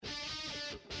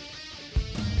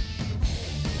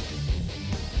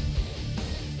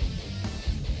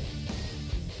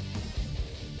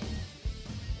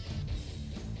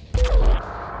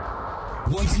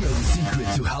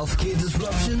to healthcare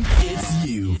disruption? It's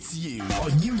you. Are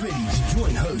you ready to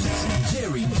join hosts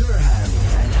Jerry Durham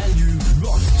and Andrew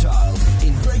Rothschild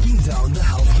in breaking down the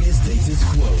healthcare status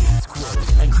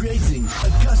quo and creating a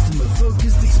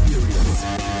customer-focused experience?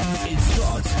 It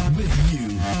starts with you.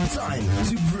 Time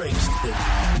to break it.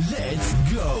 Let's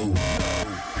go.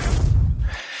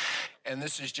 And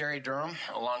this is Jerry Durham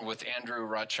along with Andrew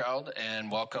Rothschild,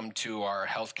 and welcome to our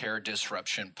Healthcare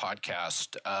Disruption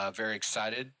podcast. Very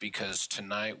excited because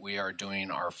tonight we are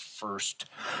doing our first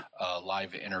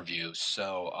live interview.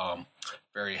 So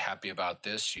very happy about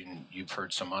this. You've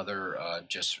heard some other,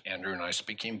 just Andrew and I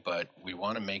speaking, but we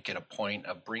want to make it a point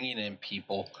of bringing in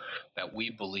people that we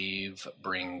believe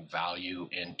bring value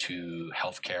into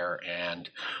healthcare and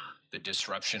the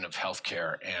disruption of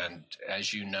healthcare. And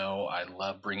as you know, I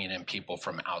love bringing in people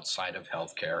from outside of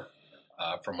healthcare,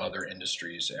 from other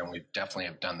industries, and we definitely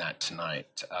have done that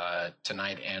tonight.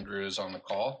 Tonight, Andrew is on the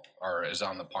call, or is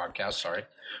on the podcast, sorry.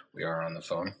 We are on the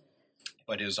phone,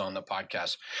 but is on the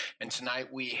podcast. And tonight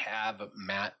we have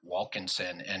Matt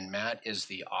Wilkinson, and Matt is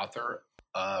the author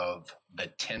of the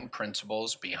 10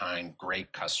 principles behind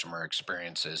great customer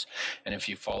experiences. And if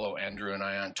you follow Andrew and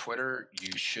I on Twitter,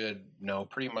 you should know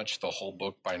pretty much the whole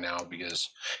book by now because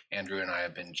Andrew and I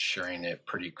have been sharing it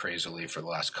pretty crazily for the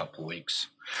last couple of weeks.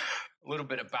 A little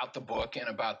bit about the book and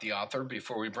about the author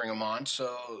before we bring him on.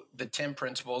 So the 10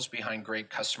 principles behind great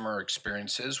customer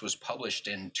experiences was published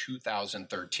in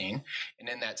 2013. And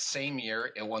in that same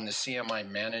year, it won the CMI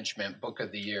Management Book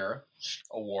of the Year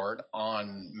award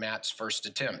on Matt's first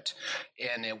attempt.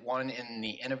 And it won in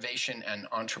the innovation and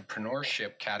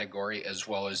entrepreneurship category, as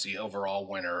well as the overall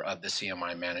winner of the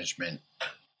CMI Management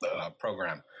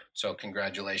program. So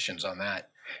congratulations on that.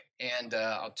 And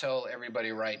I'll tell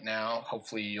everybody right now,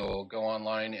 hopefully you'll go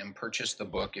online and purchase the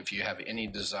book if you have any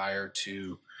desire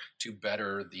to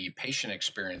better the patient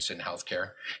experience in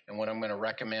healthcare. And what I'm going to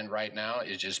recommend right now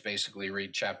is just basically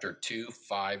read chapter 2,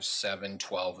 5, 7,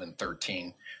 12, and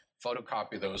 13.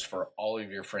 Photocopy those for all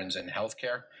of your friends in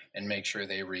healthcare and make sure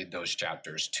they read those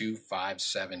chapters 2, 5,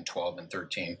 7, 12, and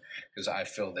 13, because I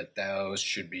feel that those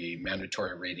should be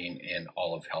mandatory reading in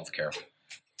all of healthcare.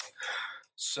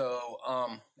 So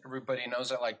everybody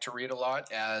knows I like to read a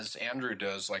lot, as Andrew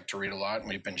does like to read a lot, and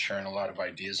we've been sharing a lot of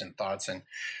ideas and thoughts. And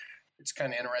it's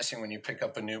kind of interesting when you pick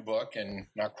up a new book and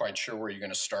not quite sure where you're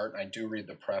going to start. And I do read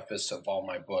the preface of all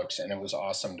my books, and it was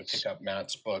awesome to pick up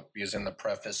Matt's book because in the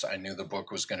preface, I knew the book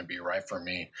was going to be right for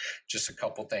me. Just a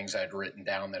couple things I'd written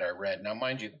down that I read. Now,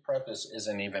 mind you, the preface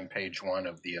isn't even page 1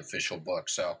 of the official book,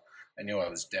 so I knew I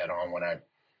was dead on when I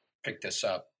picked this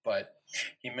up. But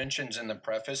he mentions in the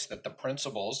preface that the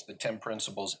principles, the 10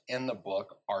 principles in the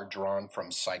book, are drawn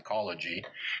from psychology.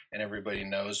 And everybody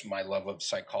knows my love of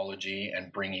psychology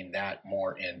and bringing that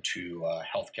more into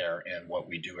healthcare and what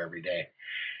we do every day.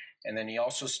 And then he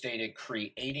also stated,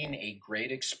 creating a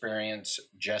great experience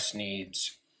just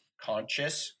needs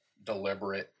conscious,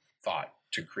 deliberate thought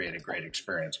to create a great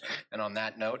experience. And on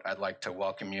that note, I'd like to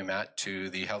welcome you, Matt, to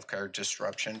the Healthcare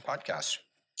Disruption podcast.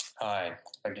 Hi,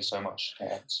 thank you so much.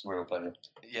 Yeah, it's a real pleasure.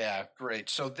 Yeah,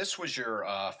 great. So this was your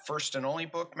first and only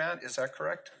book, Matt, is that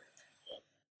correct?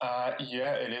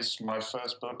 Yeah, it is my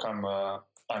first book.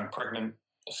 I'm pregnant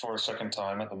for a second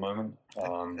time at the moment,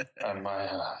 and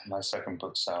my second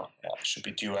book's out. Yeah, it should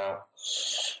be due out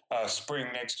spring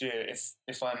next year.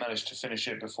 If I manage to finish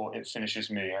it before it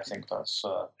finishes me, I think that's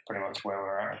pretty much where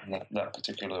we're at in that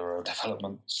particular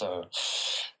development. So,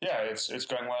 yeah, it's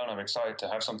going well, and I'm excited to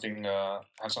have something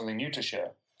new to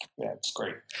share. Yeah, it's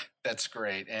great. That's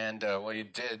great. And well, you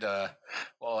did,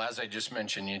 well, as I just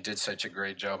mentioned, you did such a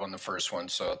great job on the first one.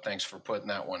 So thanks for putting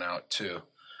that one out too.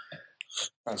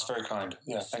 That's very kind.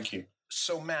 Yeah, thank you.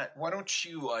 So, Matt, why don't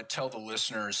you tell the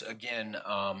listeners, again,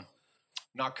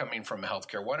 not coming from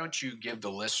healthcare, why don't you give the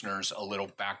listeners a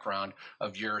little background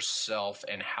of yourself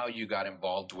and how you got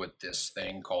involved with this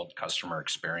thing called customer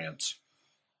experience?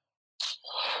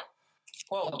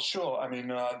 Well, sure. I mean,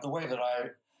 the way that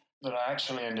I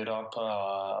actually ended up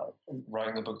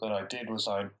writing the book that I did was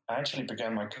I actually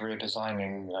began my career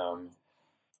designing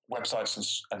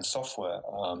websites and software.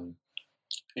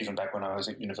 Even back when I was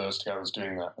at university, I was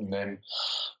doing that. And then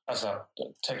as that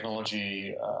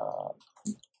technology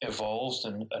evolved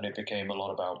and it became a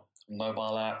lot about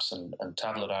mobile apps and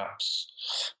tablet apps,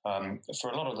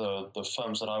 for a lot of the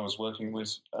firms that I was working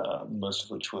with, most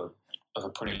of which were of a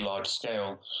pretty large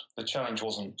scale, the challenge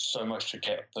wasn't so much to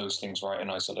get those things right in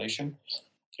isolation.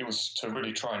 It was to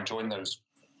really try and join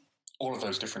all of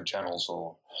those different channels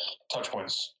or touch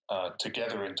points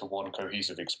together into one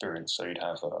cohesive experience. So you'd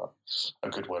have a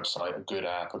good website, a good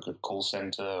app, a good call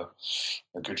center,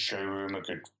 a good showroom, a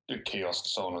good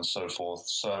kiosks, so on and so forth.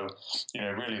 So,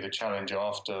 really the challenge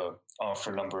after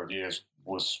a number of years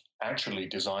was actually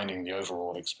designing the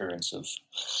overall experience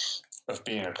of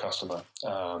being a customer.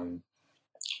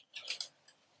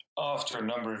 After a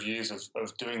number of years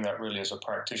of doing that really as a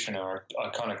practitioner, I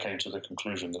kind of came to the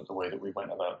conclusion that the way that we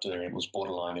went about doing it was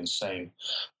borderline insane.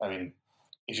 I mean,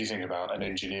 if you think about an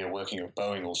engineer working at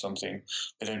Boeing or something,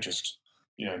 they don't just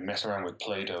mess around with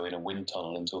Play-Doh in a wind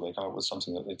tunnel until they come up with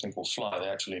something that they think will fly. They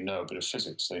actually know a bit of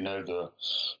physics. They know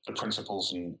the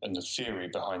principles and the theory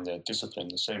behind their discipline.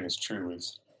 The same is true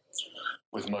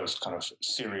with most kind of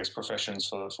serious professions,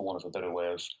 for want of a better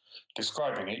way of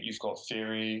describing it. You've got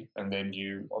theory, and then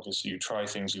you try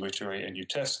things, you iterate, and you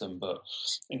test them. But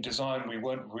in design, we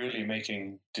weren't really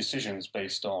making decisions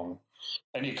based on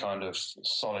any kind of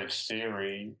solid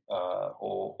theory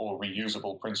or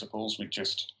reusable principles. We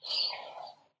just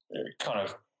kind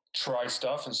of try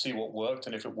stuff and see what worked,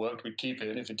 and if it worked, we'd keep it,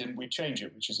 and if it didn't, we'd change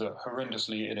it, which is a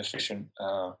horrendously inefficient,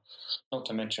 not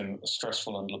to mention a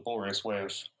stressful and laborious way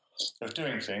of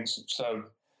doing things. So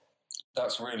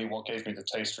that's really what gave me the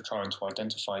taste for trying to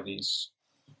identify these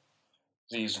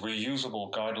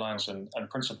reusable guidelines and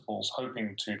principles,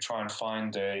 hoping to try and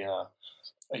find a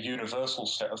universal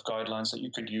set of guidelines that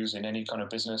you could use in any kind of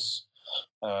business,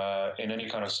 in any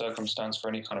kind of circumstance, for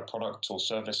any kind of product or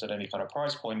service at any kind of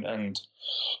price point. And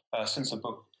since the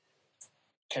book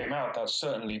came out, that's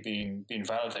certainly been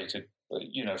validated,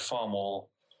 far more,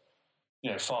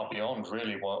 far beyond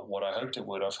really what I hoped it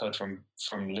would. I've heard from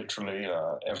literally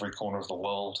every corner of the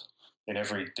world, in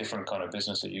every different kind of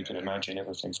business that you can imagine,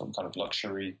 everything from kind of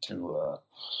luxury to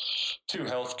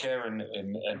healthcare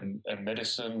and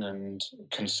medicine and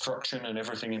construction and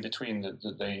everything in between,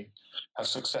 that they have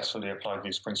successfully applied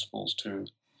these principles to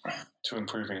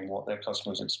improving what their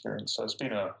customers experience. So it's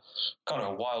been a kind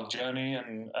of a wild journey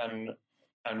and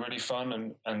really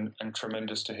fun and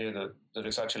tremendous to hear that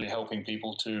it's actually helping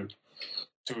people to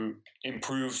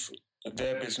improve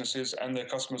their businesses and their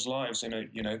customers' lives in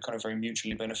a kind of very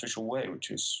mutually beneficial way,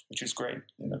 which is great.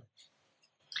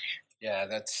 Yeah,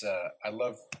 that's I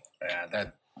love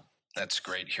that. That's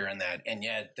great hearing that, and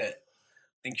yet I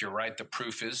think you're right. The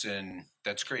proof is, and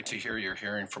that's great to hear. You're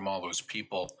hearing from all those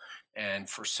people, and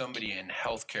for somebody in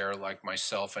healthcare like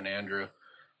myself and Andrew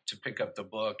to pick up the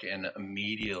book and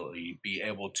immediately be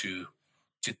able to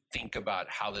think about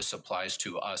how this applies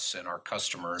to us and our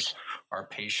customers, our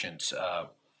patients.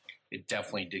 It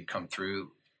definitely did come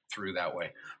through that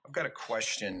way. I've got a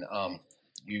question.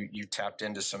 You tapped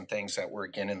into some things that were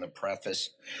again in the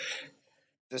preface.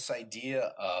 This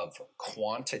idea of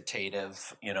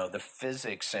quantitative, the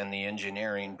physics and the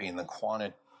engineering being the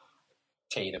quantitative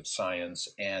science,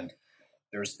 and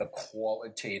there's the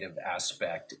qualitative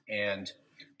aspect, and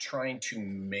trying to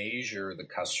measure the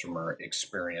customer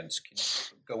experience. Can you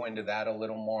go into that a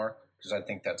little more? Because I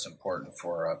think that's important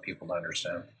for people to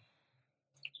understand.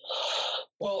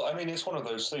 Well, I mean, it's one of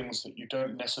those things that you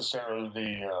don't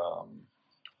necessarily,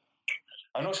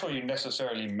 I'm not sure you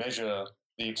necessarily measure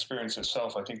the experience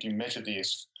itself. I think you measure the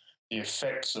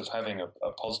effects of having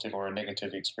a positive or a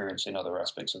negative experience in other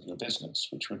aspects of your business,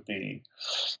 which would be,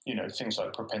 things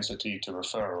like propensity to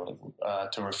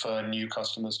refer new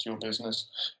customers to your business.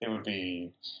 It would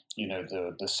be,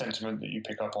 the sentiment that you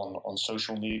pick up on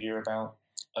social media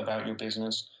about your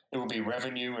business. It will be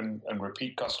revenue and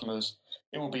repeat customers.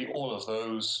 It will be all of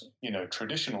those,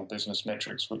 traditional business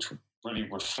metrics, which really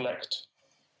reflect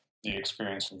the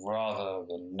experience rather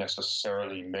than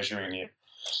necessarily measuring it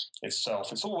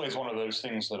itself. It's always one of those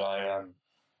things that I'm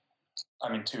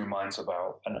in two minds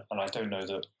about, and I don't know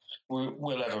that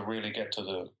we'll ever really get to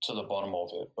the bottom of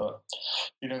it. But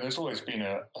there's always been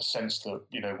a sense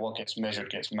that what gets measured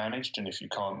gets managed, and if you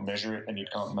can't measure it, then you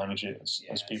can't manage it,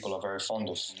 as people are very fond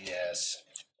of. Yes.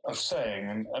 Of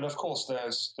saying, and of course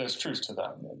there's truth to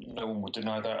that. No one would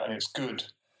deny that, and it's good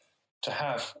to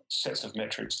have sets of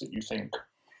metrics that you think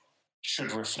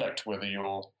should reflect whether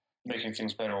you're making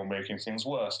things better or making things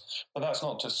worse. But that's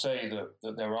not to say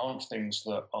that there aren't things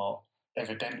that are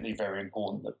evidently very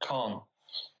important that can't,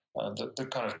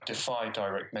 that kind of defy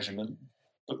direct measurement,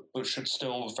 but should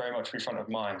still very much be front of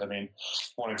mind. I mean,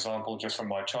 one example just from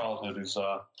my childhood is,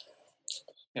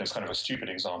 it's kind of a stupid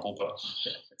example, but,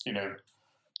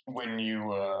 when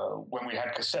we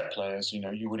had cassette players,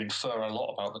 you would infer a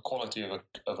lot about the quality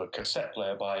of a cassette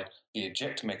player by the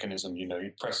eject mechanism.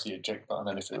 You'd press the eject button,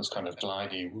 and if it was kind of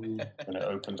glidey and it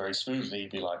opened very smoothly,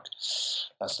 you'd be like,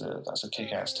 that's a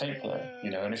kick-ass tape player.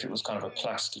 And if it was kind of a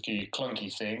plasticky,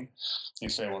 clunky thing,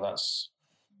 you'd say, well, that's,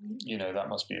 that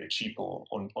must be a cheap or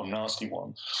nasty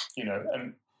one.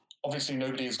 And obviously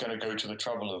nobody is going to go to the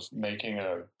trouble of making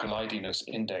a glidiness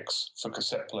index for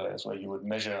cassette players where you would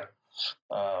measure,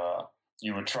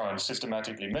 you would try and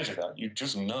systematically measure that. You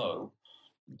just know,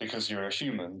 because you're a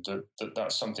human,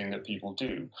 that's something that people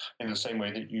do, in the same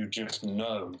way that you just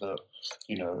know that,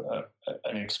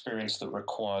 an experience that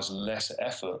requires less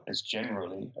effort is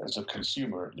generally, as a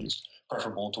consumer at least,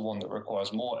 preferable to one that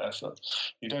requires more effort.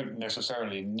 You don't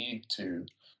necessarily need to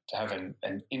have an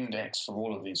index for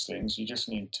all of these things. You just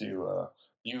need to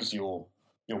use your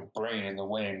brain in the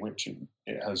way in which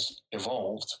it has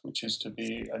evolved, which is to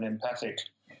be an empathic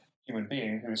human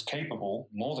being who is capable,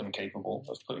 more than capable,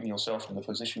 of putting yourself in the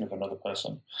position of another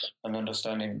person and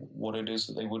understanding what it is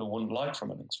that they would or wouldn't like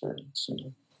from an experience.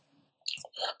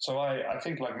 So I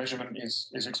think measurement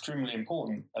is extremely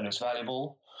important, and it's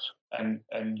valuable, and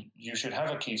you should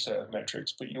have a key set of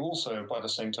metrics, but you also, by the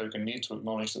same token, need to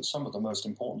acknowledge that some of the most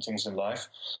important things in life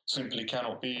simply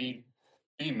cannot be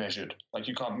measured. Like,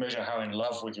 you can't measure how in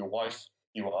love with your wife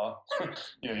you are.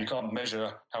 You can't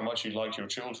measure how much you like your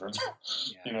children.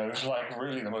 Yeah.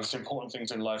 Really the most important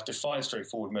things in life defy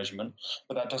straightforward measurement,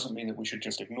 but that doesn't mean that we should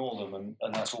just ignore them,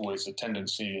 and that's always the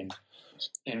tendency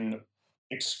in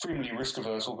extremely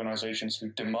risk-averse organizations who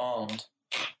demand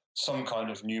some kind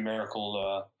of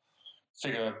numerical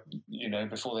figure,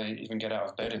 before they even get out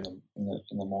of bed in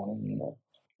the morning,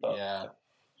 But, yeah.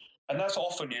 And that's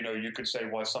often, you could say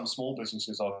why some small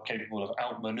businesses are capable of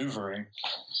outmaneuvering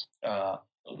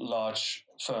large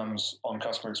firms on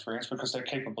customer experience, because they're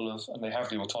capable of, and they have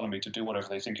the autonomy to do whatever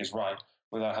they think is right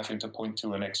without having to point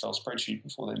to an Excel spreadsheet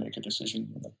before they make a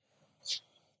decision.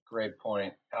 Great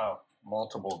point. Oh,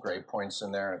 multiple great points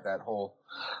in there. That whole,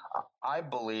 I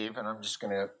believe, and I'm just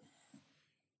going to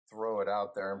throw it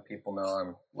out there, and people know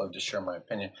I love to share my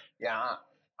opinion. Yeah,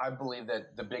 I believe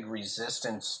that the big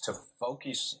resistance to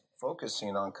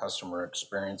focusing on customer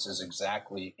experience is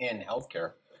exactly in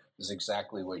healthcare, is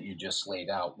exactly what you just laid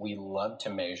out. We love to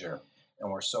measure,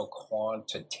 and we're so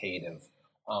quantitative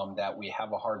that we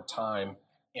have a hard time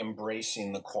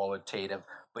embracing the qualitative,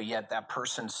 but yet that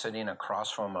person sitting across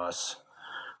from us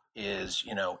is,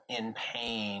 in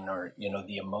pain, or,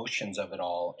 the emotions of it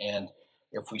all. And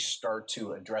if we start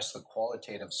to address the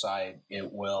qualitative side,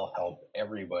 it will help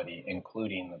everybody,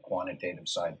 including the quantitative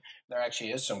side. There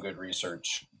actually is some good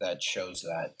research that shows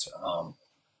that.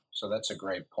 So that's a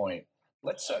great point.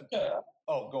 Let's.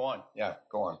 Oh, go on. Yeah,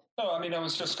 go on. No, I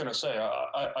was just going to say,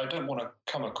 I don't want to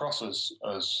come across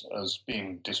as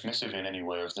being dismissive in any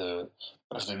way of the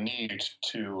need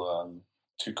to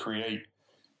create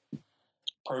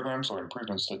programs or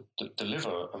improvements that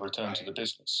deliver a return to the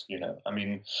business.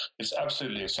 It's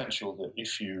absolutely essential that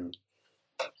if you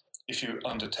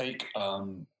undertake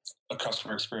a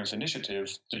customer experience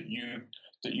initiative, that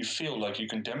you feel like you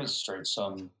can demonstrate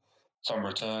some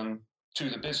return to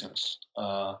the business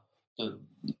that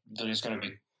is going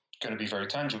to be very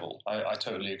tangible. I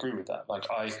totally agree with that.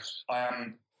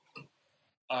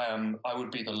 I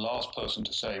would be the last person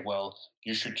to say, well,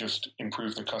 you should just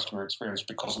improve the customer experience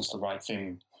because it's the right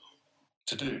thing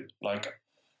to do.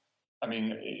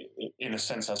 In a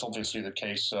sense, that's obviously the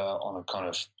case on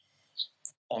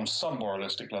some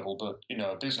moralistic level, but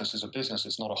a business is a business.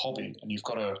 It's not a hobby, and you've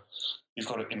got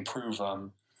to improve.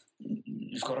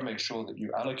 You've got to make sure that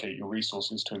you allocate your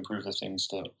resources to improve the things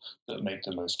that make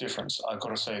the most difference. I've got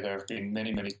to say there have been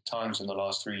many, many times in the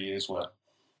last 3 years where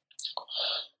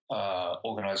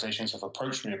organizations have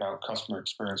approached me about customer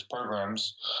experience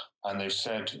programs, and they've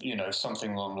said,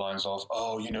 something along the lines of,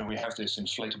 we have this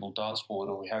inflatable dartboard,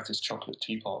 or we have this chocolate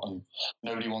teapot, and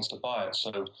nobody wants to buy it.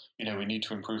 So, we need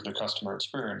to improve the customer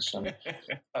experience. And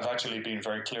I've actually been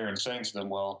very clear in saying to them,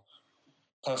 well,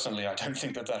 personally, I don't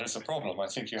think that is a problem. I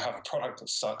think you have a product that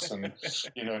sucks, and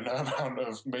no amount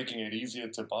of making it easier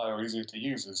to buy or easier to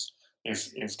use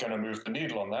is going to move the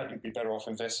needle on that. You'd be better off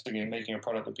investing in making a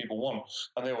product that people want.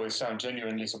 And they always sound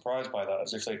genuinely surprised by that,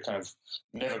 as if they kind of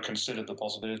never considered the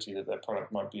possibility that their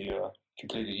product might be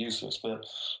completely useless. But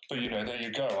there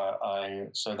you go.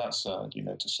 So that's to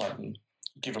slightly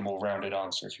give a more rounded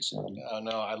answer, if you see what I mean.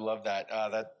 No, I love that.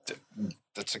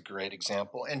 That's a great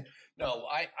example. And no,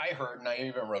 I heard, and I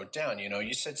even wrote down,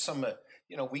 you said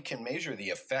we can measure the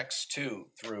effects too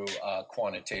through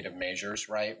quantitative measures,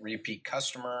 right? Repeat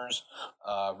customers,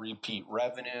 repeat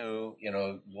revenue,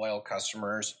 loyal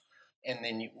customers. And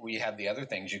then we have the other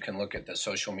things. You can look at the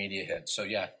social media hits. So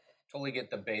yeah, totally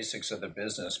get the basics of the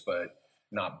business,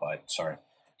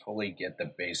 totally get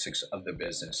the basics of the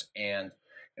business, and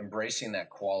embracing that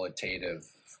qualitative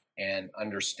and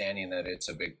understanding that it's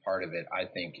a big part of it, I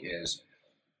think, is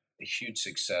a huge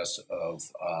success of,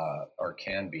 or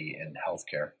can be, in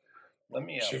healthcare. Let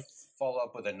me Sure. follow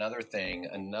up with another thing,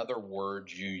 another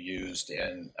word you used,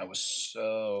 and I was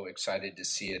so excited to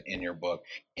see it in your book.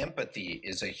 Empathy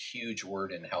is a huge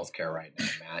word in healthcare right now,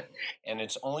 Matt, and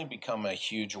it's only become a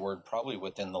huge word probably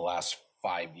within the last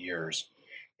 5 years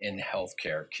in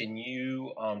healthcare. Can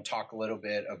you talk a little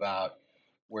bit about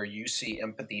where you see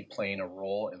empathy playing a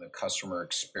role in the customer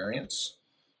experience?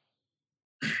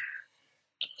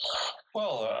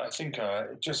 Well, I think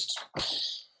just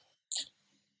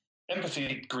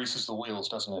empathy greases the wheels,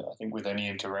 doesn't it? I think with any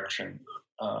interaction,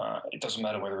 it doesn't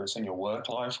matter whether it's in your work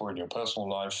life or in your personal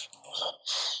life.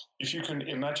 If you can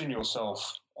imagine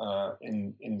yourself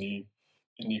in the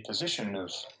position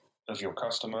of your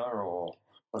customer or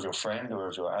of your friend or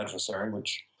of your adversary,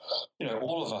 which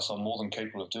all of us are more than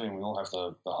capable of doing. We all have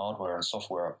the hardware and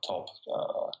software up top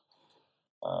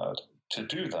to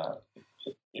do that.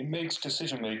 It makes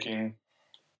decision making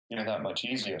that much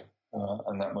easier.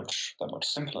 And that much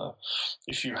simpler,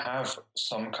 if you have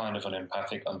some kind of an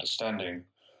empathic understanding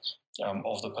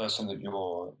of the person that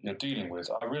you're dealing with.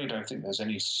 I really don't think there's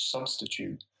any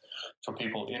substitute for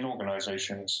people in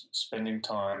organizations spending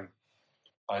time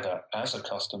either as a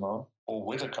customer or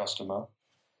with a customer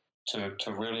to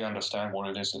really understand what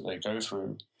it is that they go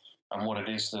through and what it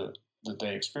is that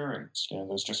they experience.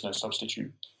 There's just no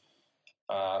substitute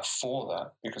for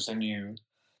that, because then you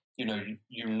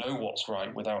know what's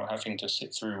right without having to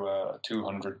sit through a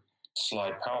 200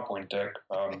 slide PowerPoint deck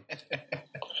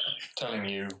telling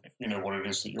you what it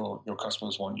is that your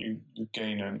customers want. You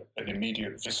gain an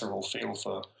immediate visceral feel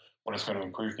for what is going to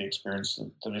improve the experience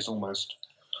that is almost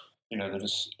that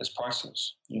is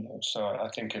priceless. So I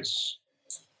think it's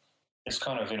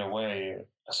kind of, in a way,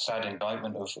 a sad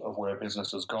indictment of where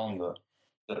business has gone,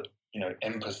 that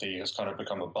empathy has kind of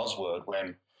become a buzzword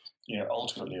when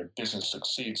ultimately a business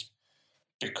succeeds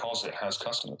because it has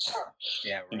customers.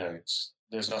 Yeah, right.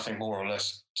 There's nothing more or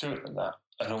less to it than that.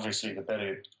 And obviously, the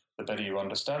better you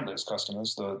understand those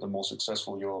customers, the more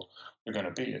successful you're going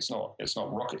to be. It's not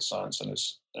rocket science, and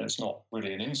it's not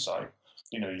really an insight.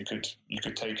 You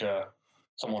could take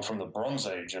someone from the Bronze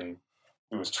Age and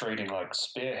who was trading like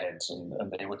spearheads, and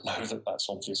they would know that that's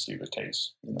obviously the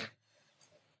case.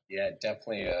 Yeah,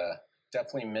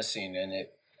 definitely missing, and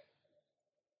it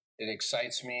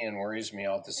excites me and worries me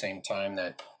all at the same time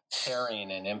that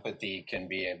caring and empathy can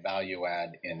be a value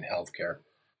add in healthcare.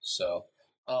 So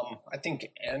I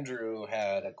think Andrew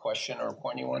had a question or a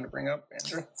point you wanted to bring up,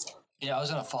 Andrew? Yeah, I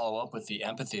was going to follow up with the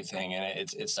empathy thing, and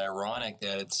it's ironic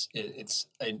that it's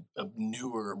a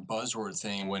newer buzzword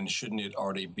thing when shouldn't it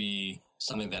already be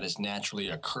something that is naturally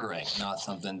occurring, not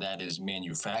something that is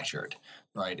manufactured,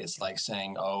 right? It's like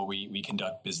saying, oh, we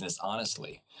conduct business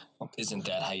honestly. Isn't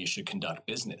that how you should conduct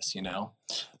business,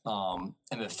 And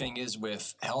the thing is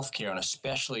with healthcare, and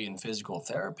especially in physical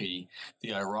therapy,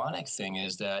 the ironic thing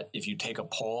is that if you take a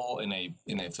poll in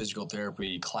a physical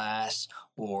therapy class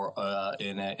or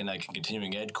in a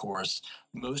continuing ed course,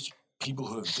 most people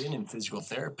who have been in physical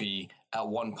therapy at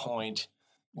one point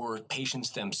were patients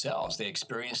themselves. They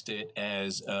experienced it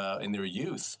as in their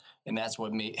youth, and that's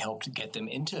what helped get them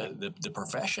into the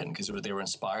profession, because they were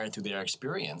inspired through their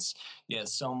experience. Yet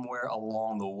somewhere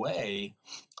along the way,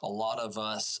 a lot of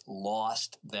us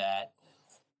lost that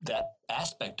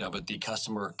aspect of it, the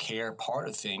customer care part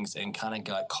of things, and kind of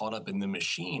got caught up in the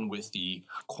machine with the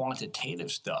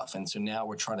quantitative stuff. And so now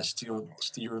we're trying to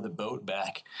steer the boat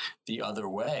back the other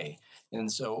way.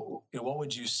 And so what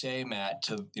would you say, Matt,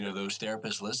 to those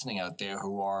therapists listening out there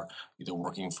who are either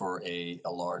working for a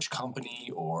large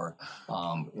company or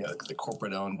the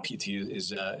corporate-owned PT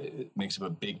makes up a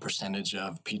big percentage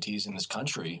of PTs in this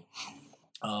country,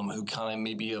 who kind of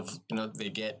maybe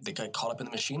they got caught up in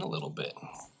the machine a little bit?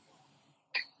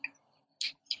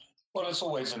 Well, it's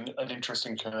always an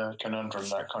interesting conundrum,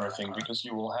 that kind of thing, because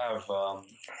you will have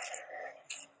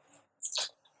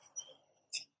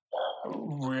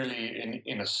really,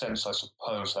 in a sense, I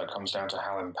suppose, that comes down to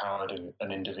how empowered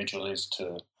an individual is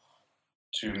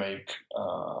to make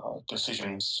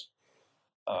decisions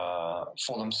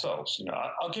for themselves.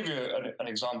 I'll give you an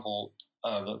example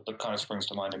that kind of springs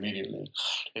to mind immediately.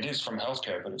 It is from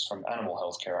healthcare, but it's from animal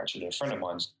healthcare, actually. A friend of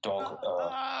mine's dog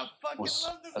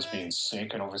has been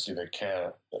sick, and obviously they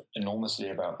care enormously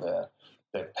about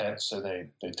their pets, so they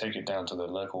take it down to the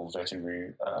local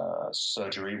veterinary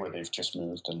surgery where they've just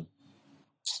moved, and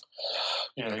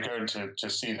they go in to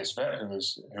see this vet who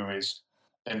is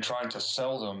then trying to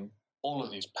sell them all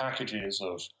of these packages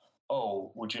of,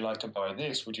 oh, would you like to buy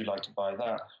this? Would you like to buy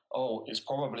that? Oh, it's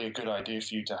probably a good idea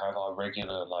for you to have our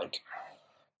regular,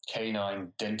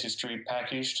 canine dentistry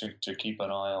package to keep an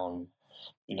eye on,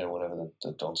 whatever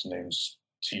the dog's name's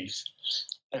teeth.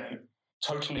 And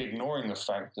totally ignoring the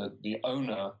fact that the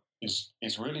owner is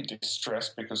really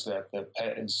distressed because their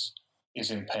pet is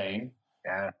in pain.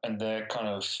 Yeah. And they're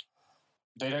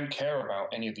they don't care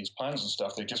about any of these plans and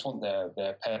stuff. They just want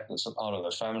their pet that's a part of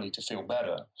their family to feel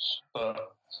better.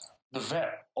 But the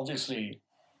vet obviously,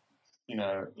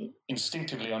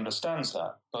 instinctively understands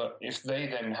that. But if they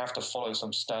then have to follow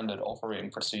some standard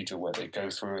operating procedure where they go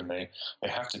through and they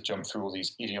have to jump through all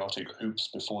these idiotic hoops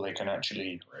before they can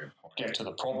actually get to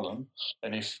the problem,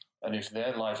 and if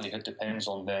their livelihood depends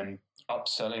on them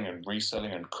upselling and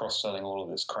reselling and cross-selling all of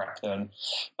this crap, then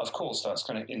of course that's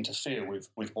going to interfere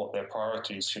with what their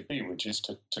priorities should be, which is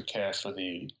to care for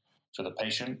the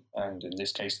patient, and in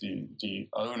this case the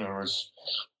owner as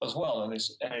well. And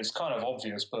it's kind of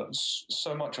obvious, but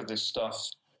so much of this stuff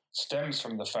stems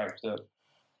from the fact that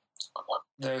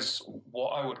there's what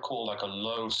I would call like a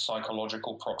low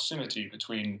psychological proximity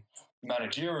between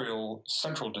managerial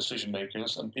central decision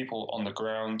makers and people on the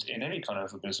ground in any kind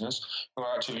of a business who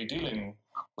are actually dealing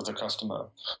with the customer.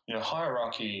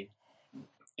 Hierarchy,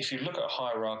 if you look at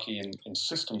hierarchy in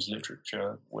systems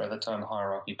literature, where the term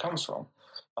hierarchy comes from,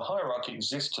 a hierarchy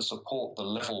exists to support the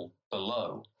level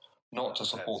below, not to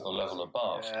support the level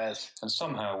above. Yes. And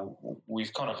somehow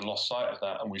we've kind of lost sight of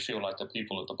that, and we feel like the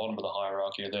people at the bottom of the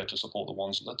hierarchy are there to support the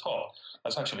ones at the top.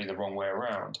 That's actually the wrong way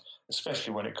around,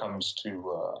 especially when it comes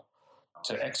to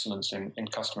excellence in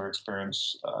customer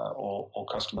experience or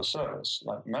customer service.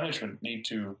 Like, management need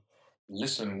to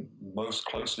listen most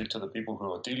closely to the people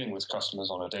who are dealing with customers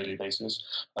on a daily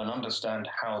basis and understand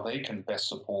how they can best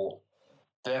support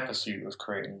their pursuit of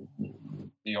creating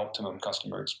the optimum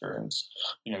customer experience.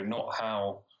 Not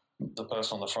how the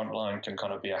person on the front line can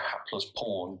kind of be a hapless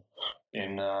pawn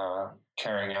in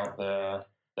carrying out their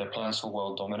plans for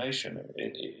world domination.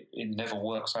 It never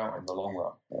works out in the long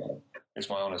run. It's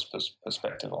my honest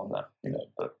perspective on that.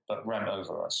 But ran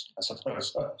over us, I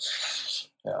suppose.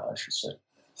 I should say.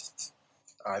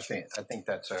 I think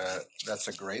that's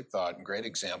a great thought and great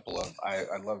example of.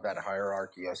 I love that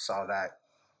hierarchy. I saw that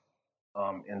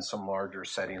in some larger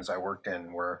settings I worked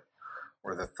in where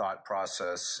the thought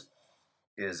process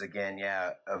is, again,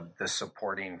 of the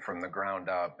supporting from the ground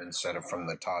up instead of from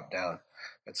the top down.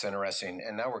 It's interesting.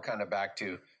 And now we're kind of back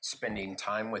to spending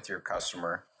time with your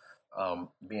customer,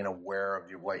 being aware of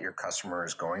what your customer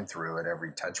is going through at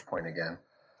every touch point again,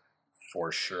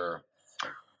 for sure.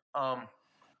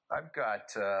 I've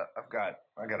got a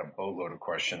boatload of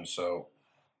questions, so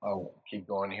I'll keep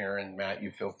going here. And Matt, you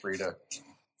feel free to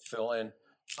fill in.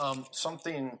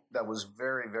 Something that was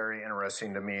very, very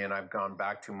interesting to me, and I've gone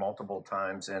back to multiple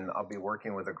times, and I'll be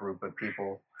working with a group of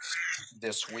people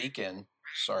this weekend.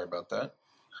 Sorry about that.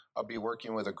 I'll be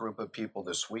working with a group of people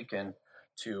this weekend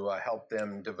to help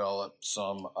them develop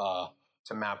some,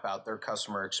 to map out their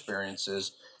customer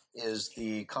experiences, is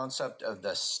the concept of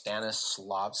the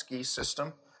Stanislavski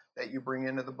system that you bring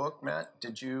into the book, Matt.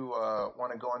 Did you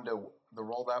want to go into the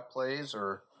role that plays,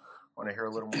 or want to hear a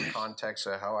little more context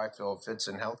of how I feel it fits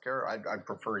in healthcare? I'd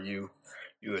prefer you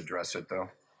address it, though.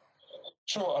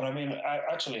 Sure. And I mean,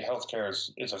 actually, healthcare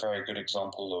is a very good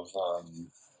example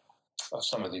of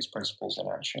some of these principles in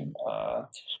action.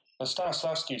 The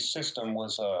Stanislavski system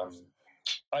was,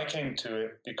 I came to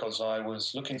it because I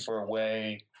was looking for a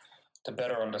way to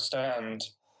better understand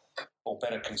or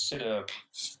better consider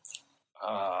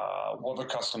what the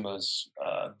customer's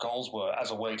goals were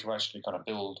as a way to actually kind of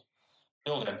build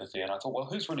empathy. And I thought, well,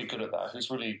 who's really good at that?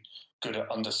 Who's really good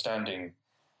at understanding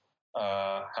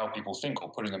how people think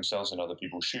or putting themselves in other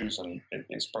people's shoes? And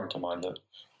it sprung to mind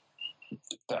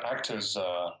that actors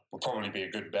would probably be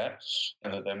a good bet,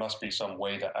 and that there must be some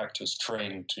way that actors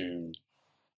train to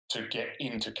get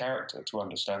into character, to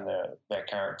understand their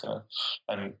character,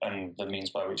 and the means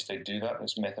by which they do that.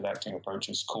 This method acting approach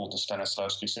is called the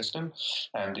Stanislavski system.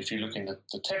 And if you look in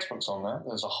the textbooks on that,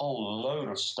 there's a whole load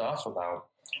of stuff about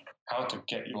how to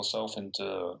get yourself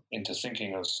into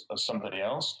thinking of somebody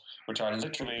else, which I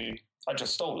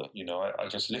just stole it. I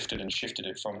just lifted and shifted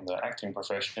it from the acting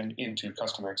profession into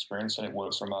customer experience, and it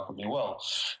works remarkably well.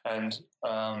 And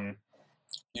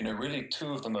really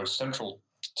two of the most central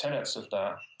tenets of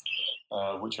that,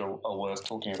 which are worth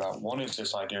talking about. One is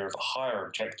this idea of a higher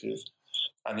objective,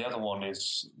 and the other one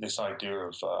is this idea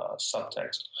of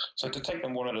subtext. So to take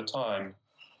them one at a time,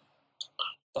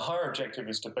 the higher objective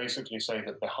is to basically say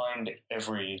that behind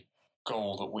every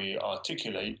goal that we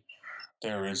articulate,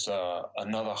 there is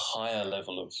another higher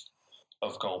level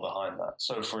of goal behind that.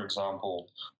 So, for example,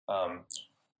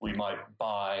 we might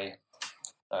buy,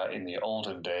 in the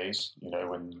olden days,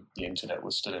 when the internet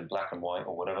was still in black and white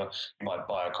or whatever, you might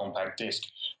buy a compact disc.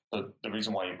 But the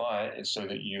reason why you buy it is so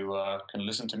that you can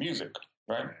listen to music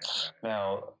Right?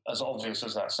 Now, as obvious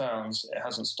as that sounds, it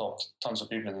hasn't stopped tons of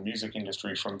people in the music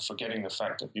industry from forgetting the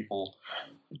fact that people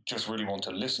just really want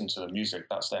to listen to the music.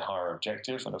 That's their higher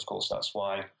objective. And of course, that's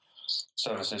why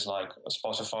services like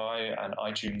Spotify and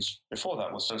iTunes before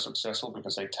that were so successful,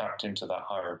 because they tapped into that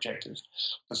higher objective.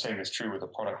 The same is true with a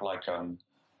product like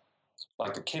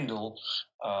the Kindle,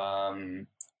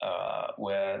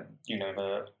 where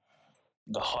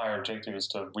the higher objective is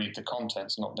to read the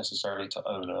contents, not necessarily to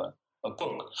own a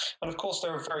book. And of course,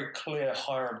 there are very clear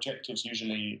higher objectives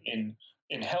usually in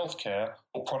healthcare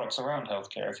or products around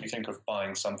healthcare. If you think of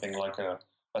buying something like a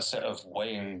set of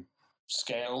weighing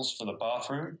scales for the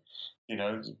bathroom,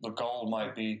 the goal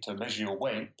might be to measure your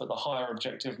weight, but the higher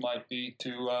objective might be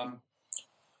to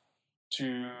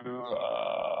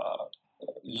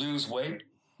lose weight,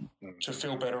 to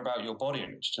feel better about your body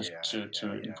image,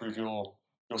 to improve your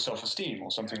self-esteem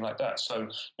or something like that. So,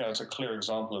 it's a clear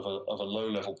example of a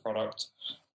low-level product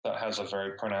that has a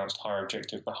very pronounced higher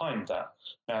objective behind that.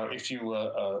 Now, if you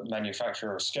were a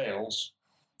manufacturer of scales,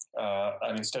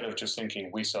 and instead of just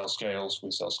thinking, we sell scales,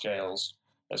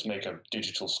 let's make a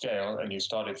digital scale, and you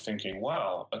started thinking,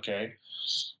 wow, okay,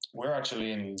 we're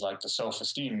actually in like the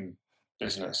self-esteem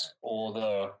business or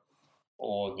the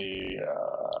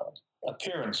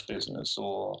appearance business,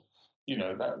 or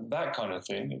that kind of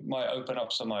thing, it might open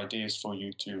up some ideas for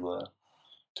you to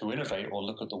innovate or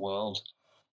look at the world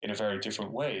in a very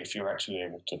different way if you're actually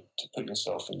able to put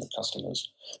yourself in the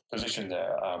customer's position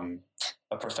there.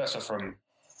 A professor from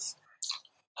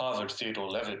Harvard, Theodore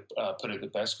Levitt, put it the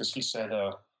best, because he said,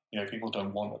 people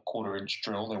don't want a quarter-inch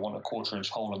drill, they want a quarter-inch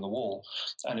hole in the wall.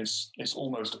 And it's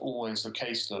almost always the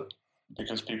case that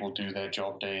because people do their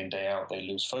job day in, day out, they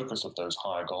lose focus of those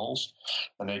higher goals,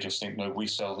 and they just think, no, we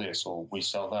sell this or we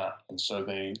sell that. And so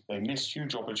they miss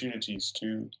huge opportunities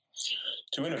to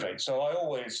innovate. So I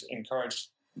always encourage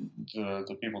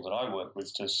the people that I work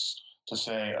with to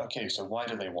say, okay, so why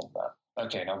do they want that?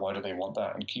 Okay, now why do they want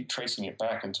that? And keep tracing it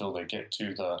back until they get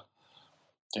to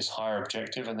this higher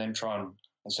objective, and then try and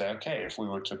say, okay, if we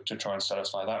were to try and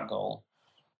satisfy that goal,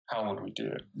 how would we do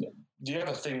it? The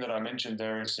other thing that I mentioned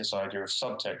there is this idea of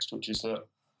subtext, which is that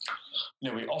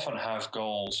we often have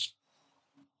goals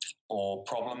or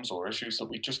problems or issues that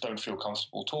we just don't feel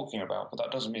comfortable talking about, but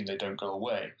that doesn't mean they don't go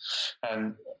away.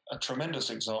 And a tremendous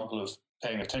example of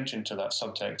paying attention to that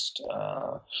subtext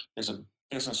is a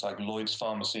business like Lloyd's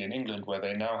Pharmacy in England, where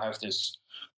they now have this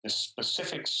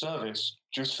specific service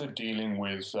just for dealing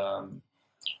with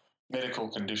medical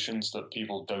conditions that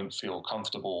people don't feel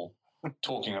comfortable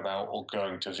talking about or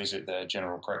going to visit their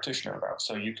general practitioner about.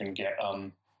 So you can get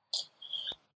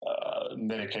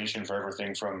medication for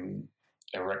everything from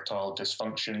erectile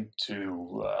dysfunction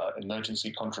to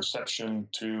emergency contraception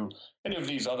to any of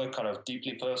these other kind of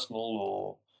deeply personal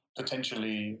or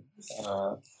potentially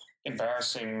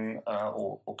embarrassing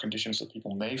or conditions that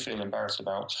people may feel embarrassed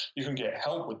about. You can get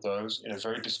help with those in a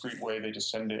very discreet way. They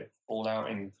just send it all out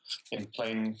in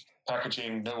plain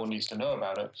packaging. No one needs to know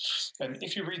about it. And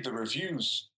if you read the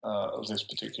reviews of this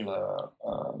particular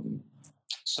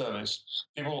service,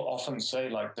 people often say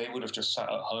like they would have just sat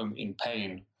at home in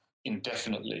pain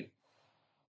indefinitely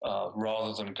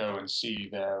rather than go and see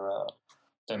their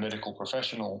medical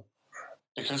professional,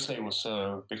 because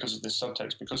of this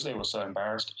subtext, because they were so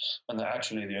embarrassed, and that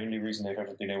actually the only reason they've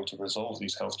ever been able to resolve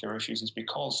these healthcare issues is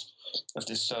because of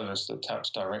this service that taps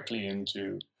directly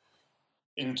into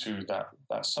that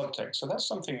subtext. So that's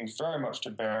something very much to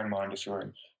bear in mind if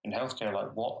you're in healthcare.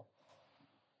 Like,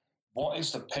 what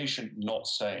is the patient not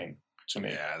saying to me?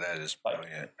 Yeah, that is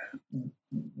brilliant.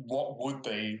 What would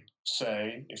they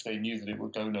say if they knew that it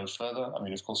would go no further? I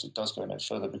mean, of course, it does go no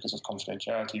further because of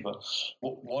confidentiality, but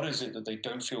what is it that they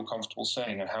don't feel comfortable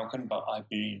saying, and how can I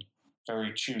be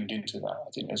very tuned into that? I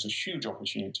think there's a huge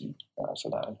opportunity for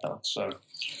that in health. So,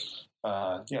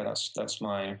 that's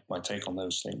my take on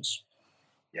those things.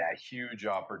 Yeah, huge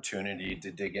opportunity to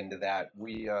dig into that.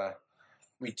 We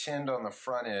tend on the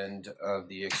front end of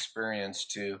the experience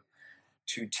to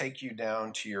take you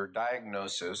down to your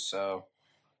diagnosis. So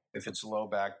if it's low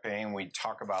back pain, we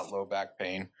talk about low back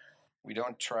pain. We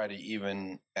don't try to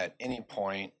even at any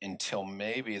point until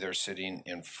maybe they're sitting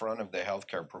in front of the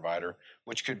healthcare provider,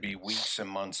 which could be weeks and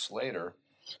months later,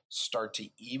 start to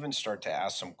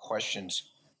ask some questions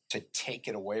to take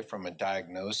it away from a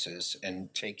diagnosis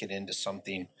and take it into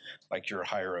something like your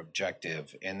higher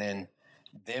objective. And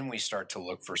then we start to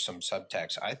look for some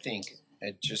subtext. I think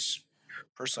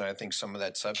personally, I think some of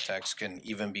that subtext can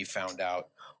even be found out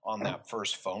on that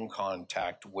first phone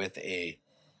contact with a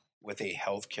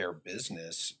healthcare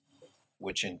business,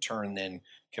 which in turn then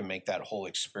can make that whole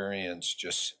experience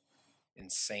just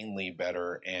insanely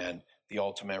better. And the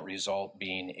ultimate result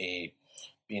being a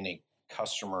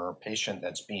customer or patient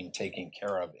that's being taken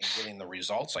care of and getting the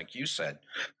results, like you said.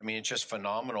 I mean, it's just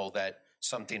phenomenal that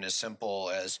something as simple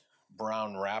as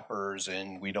brown wrappers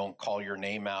and we don't call your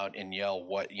name out and yell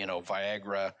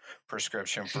Viagra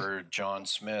prescription for John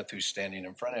Smith, who's standing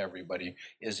in front of everybody,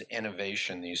 is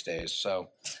innovation these days. So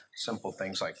simple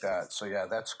things like that. So yeah,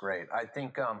 that's great. I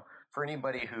think for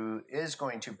anybody who is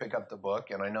going to pick up the book,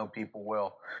 and I know people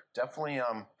will, definitely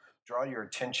draw your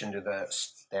attention to the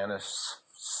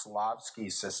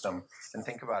Stanislavski system and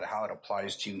think about how it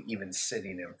applies to you even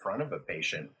sitting in front of a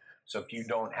patient. So if you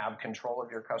don't have control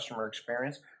of your customer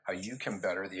experience, how you can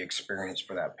better the experience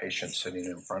for that patient sitting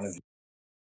in front of you.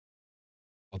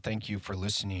 Well, thank you for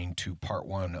listening to part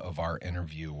 1 of our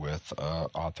interview with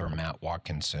author Matt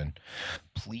Watkinson.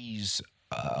 Please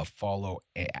follow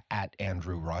at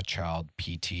Andrew Rothschild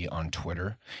PT on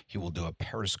Twitter. He will do a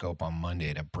Periscope on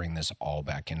Monday to bring this all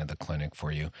back into the clinic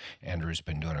for you. Andrew's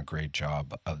been doing a great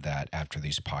job of that after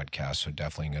these podcasts, so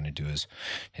definitely going to do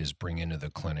his bring into the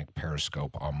clinic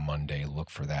Periscope on Monday. Look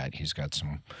for that. He's got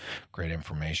some great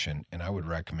information, and I would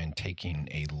recommend taking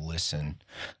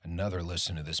another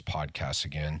listen to this podcast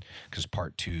again, because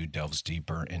part 2 delves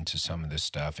deeper into some of this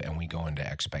stuff, and we go into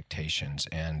expectations,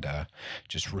 and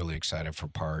just really excited for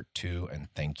part 2, and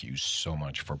thank you so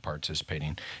much for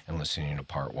participating and listening to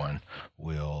part 1.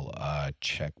 We'll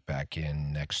check back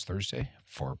in next Thursday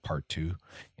for part 2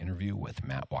 interview with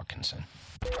Matt Watkinson.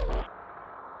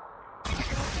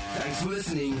 Thanks for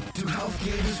listening to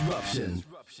Healthcare Disruption,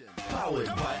 powered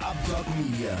by Updog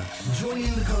Media. Join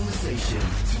in the conversation.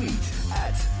 Tweet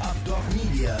at Updog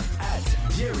Media, at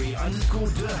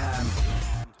Jerry_Durham,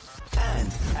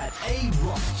 and at A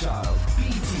Rothschild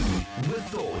PT with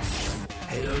thoughts.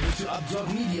 Head over to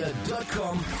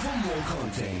updogmedia.com for more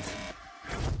content.